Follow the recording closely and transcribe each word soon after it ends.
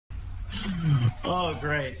Oh,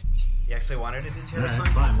 great. You actually wanted to do tier list?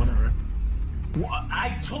 Fine, whatever. Well,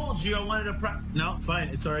 I told you I wanted to No, fine,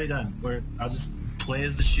 it's already done. I'll just play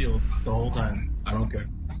as the shield the whole time. I don't care.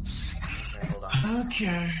 Okay, hold on.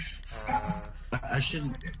 Okay. I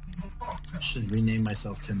should rename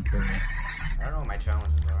myself Tim Curry. I don't know what my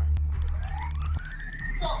challenges are.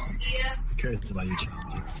 I'm curious about your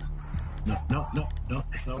challenges. No,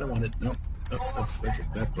 that's not what I wanted. No, that's it.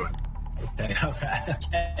 That's good. Okay,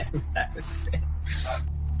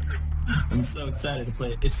 I'm so excited to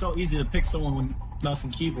play it. It's so easy to pick someone with mouse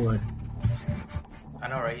and keyboard. I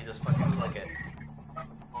know, right? You just fucking click it.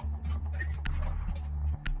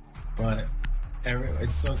 But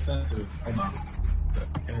it's so sensitive. Hold on.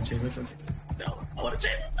 Can I change my sensitivity? No, I want to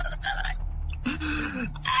change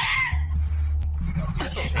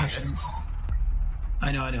it. Options.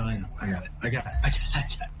 I know. I got it. There you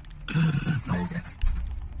go.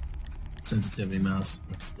 Sensitivity mouse.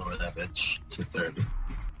 Let's lower that bitch to 30.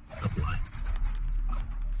 Apply.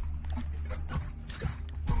 Let's go.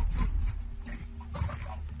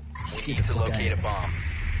 We need to locate a bomb.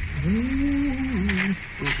 Ooh,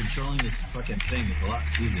 controlling this fucking thing is a lot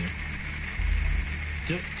easier.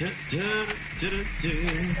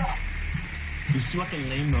 This fucking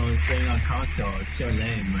lame mode is playing on console. It's so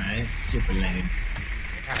lame, right? Super lame.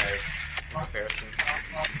 It kind of is. In comparison.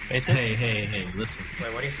 Hey, listen.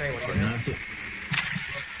 Wait, what do you say? What do you mean?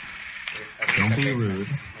 Don't be rude.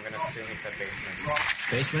 I'm gonna assume he said basement.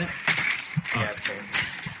 Basement? Yeah, it's basement.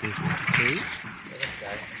 Please? Yeah, this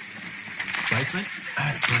guy. Basement? I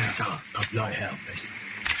have basement.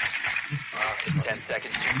 10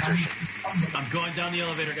 seconds to insertion. I'm going down the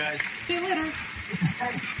elevator, guys. See you later.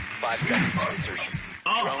 5 seconds to insertion.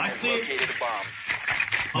 Oh, Drone I has see. located a bomb.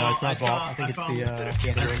 No, it's not vault. I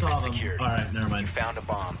think it's I saw them. Alright, never mind. Found a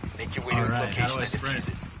bomb. Make your way to its Alright, location how do I and sprint?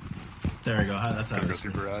 defuse it. There we go. That's how I Go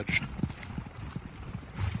sprint. through garage.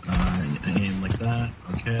 Aim like that.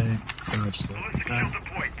 Okay. Crouch like that.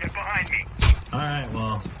 Get behind me. Alright,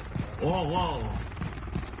 well. Whoa.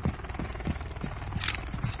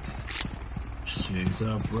 She's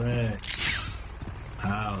a brick.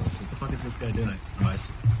 House. What the fuck is this guy doing? Oh, I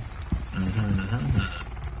see.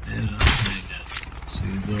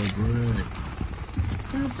 She's a brick.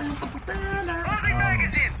 I'm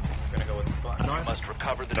gonna go with the flash. You must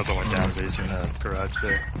recover the Another one diffuser. down base in the garage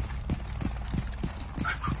there.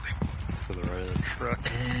 To the right of the truck.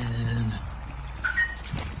 And...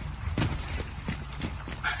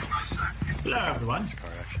 Hello, everyone.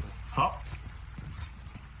 Car actually. Hop.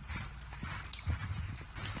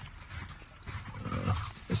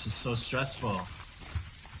 This is so stressful.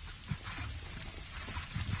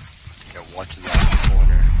 Yeah, watch his out in the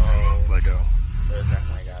corner. Oh. Lego. There's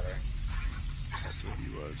definitely a guy there. That's what he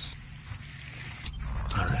was.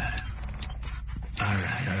 Alright.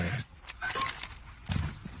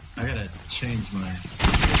 I gotta change my...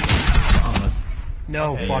 Oh,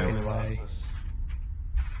 No Okay, fucking yeah, way. this-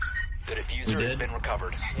 The We diffuser has did? been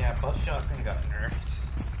recovered. Yeah, bus shotgun got nerfed.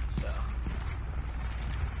 So.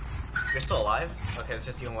 You're still alive? Okay, it's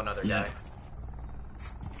just you and one other Yeah. guy.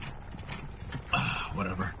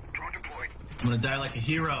 whatever. I'm gonna die like a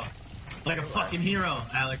hero. Like a fucking hero,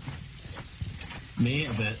 Alex. Me,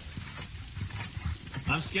 a bit.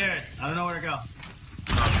 I'm scared. I don't know where to go.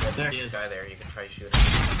 There There he he is. Guy there, you can try shooting.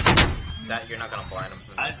 That you're not gonna blind him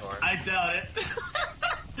from the door. I doubt it.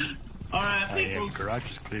 Alright, Yeah, people. garage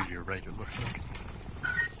is clear to your right, it looks like.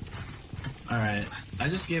 Alright, I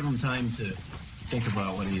just gave him time to think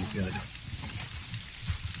about what he's gonna do.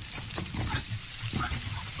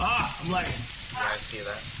 Ah, I'm lagging. Yeah, I see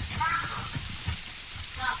that.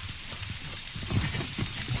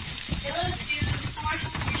 Hello, dude. Marshall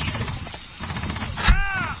for you.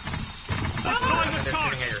 They're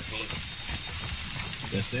shooting at your feet.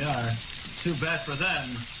 Yes, they are. Too bad for them.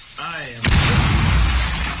 I am.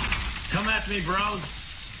 Come at me, bros.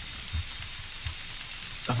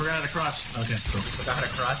 I forgot how to crouch. Okay, cool. You forgot how to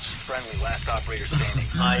crotch? Friendly, last operator standing.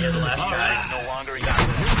 You're the last All guy. right. No longer You got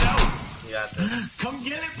this. No! You got this. Come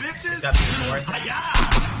get it, bitches! You got this sword. Hiya!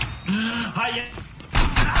 Hiya!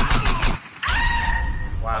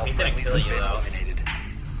 Wow, he didn't kill you though. Eliminated.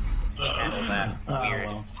 He handled that weird,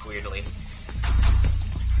 well. weirdly.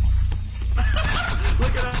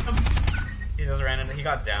 Look at him! He just ran into. He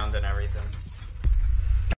got downed and everything.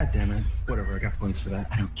 God damn it. Whatever, I got points for that.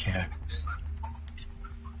 I don't care.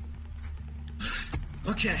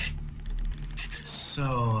 Okay. So,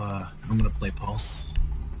 I'm gonna play Pulse.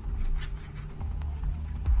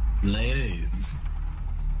 Ladies.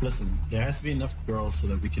 Listen, there has to be enough girls so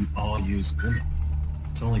that we can all use women.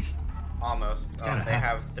 It's only... Almost. gotta They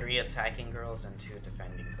happen. have 3 attacking girls and 2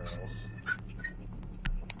 defending girls.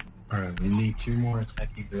 Alright, we need 2 more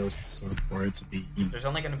attacking ghosts for it to be. There's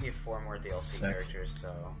only gonna be 4 more DLC Sex. characters,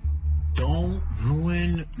 so Don't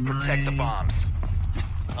ruin Protect the my. bombs.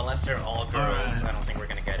 unless they're all girls, Alright. I don't think we're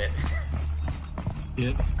gonna get it.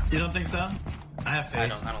 You don't think so? I have faith. I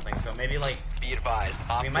don't think so. Maybe like Be advised.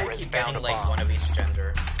 Op we 4 might has keep found getting a like bomb. one of each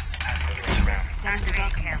gender.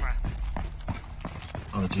 Activate camera.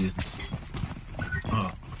 Oh Jesus.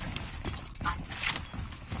 Oh.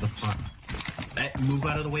 The fuck? Hey, move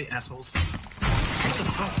out of the way, assholes. What the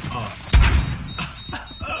fuck? Oh.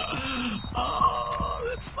 Oh,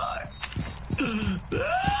 that sucks.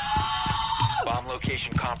 Bomb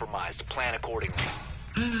location compromised. Plan accordingly.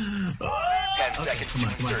 10 Okay, seconds come on,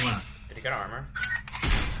 to come on, come insertion. on. Did you get armor?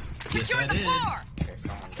 Yes, I did. Okay,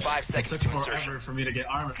 someone did. 5 It seconds took to insertion. forever for me to get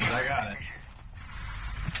armor, but I got it.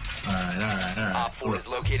 Alright. Op 4 has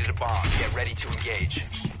located a bomb. Get ready to engage.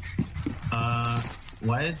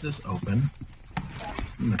 Why is this open?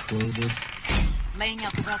 I'm gonna close this. Laying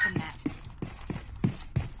out the welcome mat.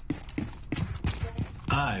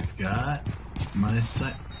 I've got my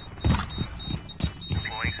set.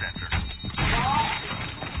 Deploying sensor.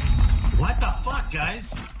 What the fuck,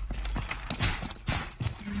 guys?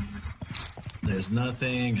 There's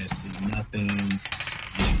nothing. I see nothing.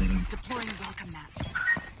 I see nothing. Deploying welcome mat.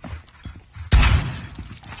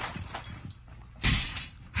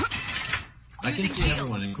 I can see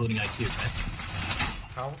everyone, including IQ, right?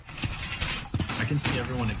 How? I can see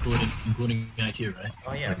everyone, including IQ, right?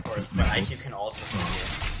 Oh yeah, of Like, course. my But pulse. IQ can also see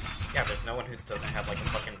you. Yeah, there's no one who doesn't have like a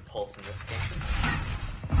fucking pulse in this game.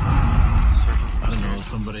 I don't know,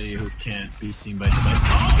 somebody who can't be seen by device.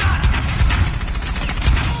 Oh god!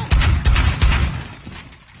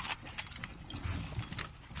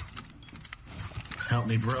 Help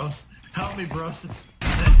me, bros. Help me, bros.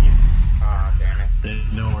 Thank you. Ah, damn it. They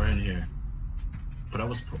didn't know we're in here. But I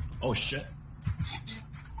was. Oh shit.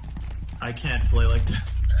 I can't play like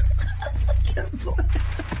this. I can't play.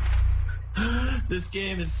 This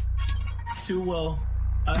game is too well.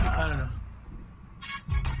 I don't know.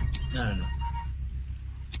 I don't know.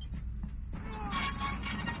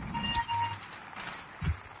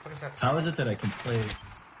 What is that How sound? is it that I can play?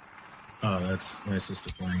 Oh, that's my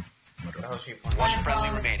sister playing. What the hell is she One playing? friendly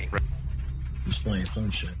remaining. She's playing some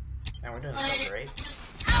shit. And we're doing so great.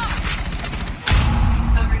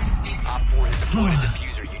 Op 4 has deployed a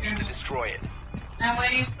diffuser. You need to destroy it. I'm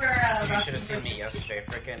waiting for You should have seen me yesterday.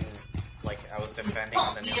 Freaking, like, I was defending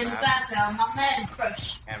on the in new the map, background, my man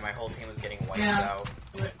crush. and my whole team was getting wiped Yeah. out.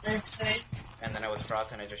 That's right. And then I was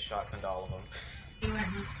crossing, and I just shotgunned all of them. You were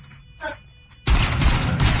in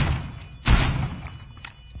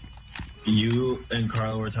You and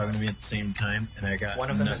Carl were talking to me at the same time, and I got One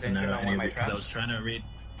of them is nothing injured out of on any one of of it my because I was trying to read.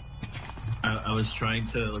 I was trying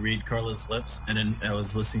to read Carla's lips, and then I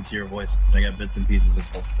was listening to your voice. And I got bits and pieces of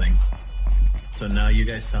both things. So now you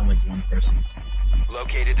guys sound like one person.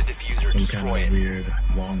 Located a diffuser. Some kind Destroy of it. weird,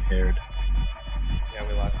 long-haired, Yeah,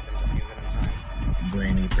 we lost him. Just use it in time.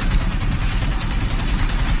 brainy person.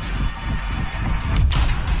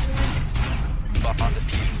 Bomb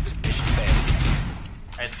defused. Mission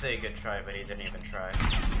failed. I'd say good try, but he didn't even try.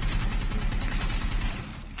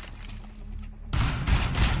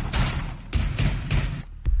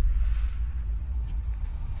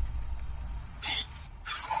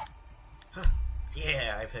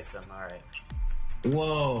 Yeah, I picked him. Alright.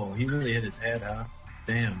 Whoa, he really hit his head, huh?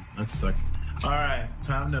 Damn, that sucks. Alright,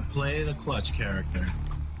 time to play the clutch character.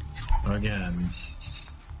 Again.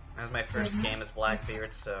 That was my first game as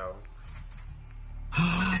Blackbeard, so...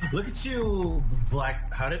 Look at you,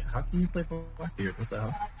 Black. How can you play Blackbeard? What the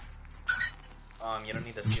hell? You don't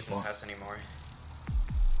need the season pass anymore.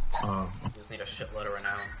 Oh, You just need a shitload of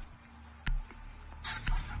renown.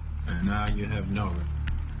 and now you have no.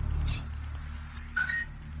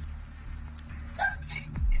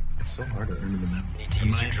 It's so hard to earn the map. Need to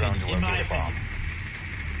use your drone to locate a bomb.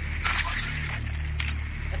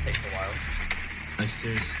 That takes a while. I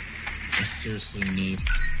seriously need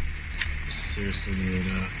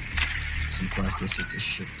some practice with this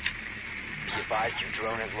shit. Be advised your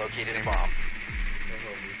drone has located a bomb.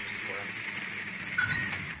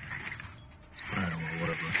 I don't know,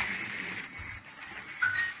 whatever.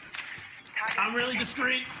 I'm really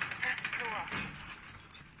discreet.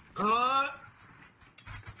 Oh,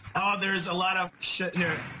 there's a lot of shit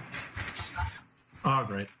here. Oh,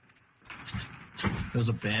 great. There's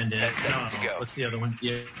a bandit. 10 seconds to go. What's the other one?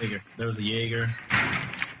 Jaeger. There was a Jaeger.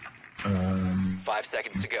 5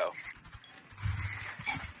 seconds to go.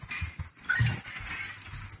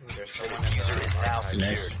 There's The someone in diffuser is now the...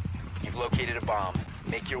 Yes. secured. You've located a bomb.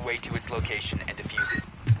 Make your way to its location and defuse it.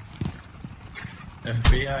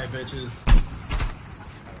 FBI, bitches.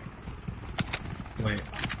 Wait,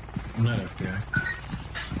 I'm not FBI.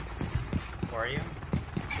 Where are you?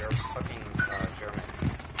 You're fucking German.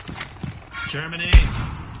 Germany!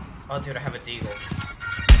 Oh, dude, I have a deagle.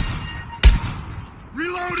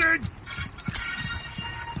 Reloading!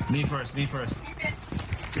 Me first, me first.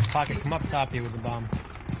 Pocket, come up top here with the bomb.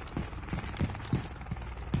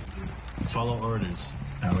 Follow orders,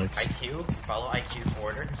 Alex. IQ? Follow IQ's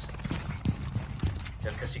orders?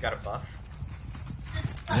 Just because you got a buff?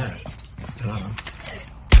 Yeah. Duh.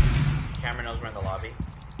 Camera knows we're in the lobby.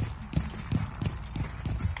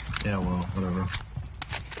 Yeah, well, whatever.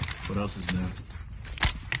 What else is new?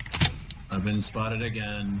 I've been spotted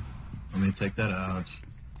again. Let me take that out.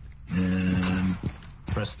 And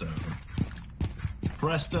presto.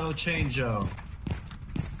 Presto changeo.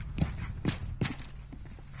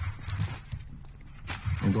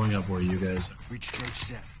 I'm going up where you guys are. Reach charge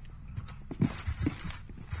set.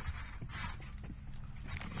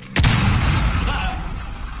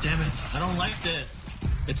 Ah! Damn it. I don't like this.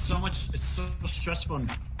 It's so stressful.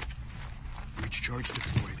 Reach charge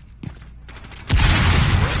deployed.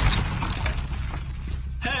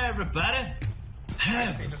 Hey, everybody. Hey, I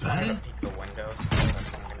just wanted to everybody. peek the window, so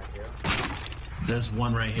that's what I'm gonna do. There's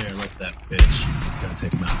one right here. Look at that bitch. Gotta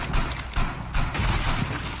take him out.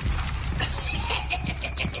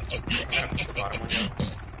 I'm gonna peek the bottom window.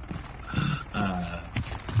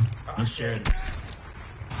 I'm scared.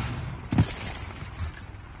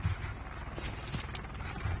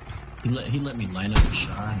 He let me line up a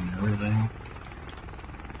shot and everything.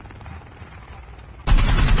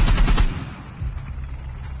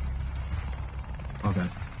 Okay.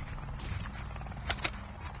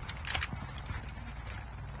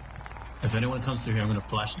 If anyone comes through here, I'm gonna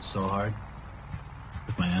flash him so hard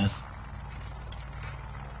with my ass.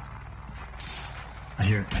 I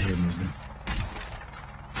hear movement.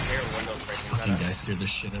 I hear windows breaking. Fucking guy scared the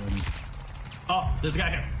shit out of me. Oh, there's a guy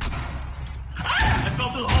here. Ah, I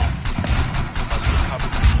fell through the hole.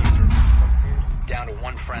 Down to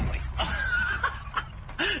one friendly.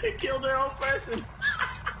 It killed their own person.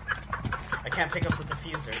 I can't pick up the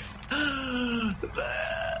diffuser.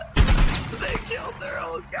 They killed their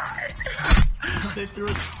own guy. They threw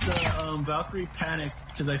us, the Valkyrie panicked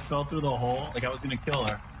because I fell through the hole. Like I was gonna kill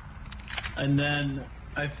her, and then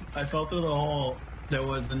I fell through the hole. There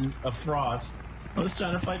was a frost. I was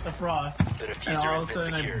trying to fight the frost, and all of a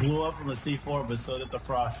sudden I blew up from a C4, but so did the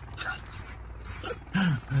frost.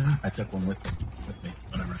 I took one with me.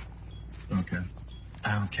 Whatever. Okay.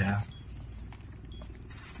 I don't care.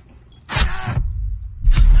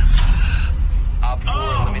 Op 4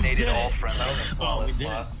 Oh, eliminated we did all it. friendly. Flawless did it.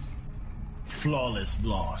 loss. Flawless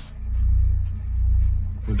loss.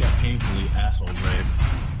 We got painfully asshole raped.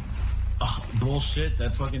 Oh, bullshit.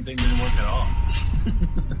 That fucking thing didn't work at all.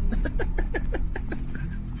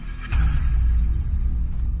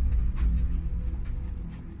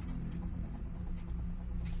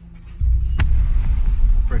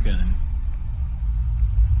 Freaking.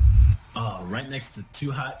 Oh, right next to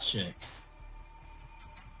two hot chicks.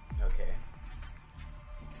 Okay.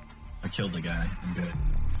 I killed the guy. I'm good.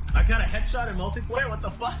 I got a headshot in multiplayer? What the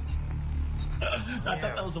fuck? I thought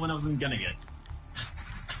that was the one I wasn't gonna get.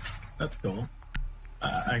 That's cool.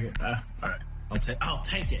 Alright. I'll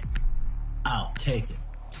take it. I'll take it.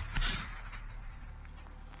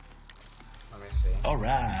 Let me see.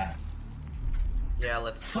 Alright. Yeah,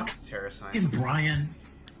 let's Fuck. terror sign. Fucking Brian.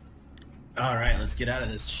 Alright, let's get out of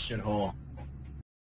this shithole.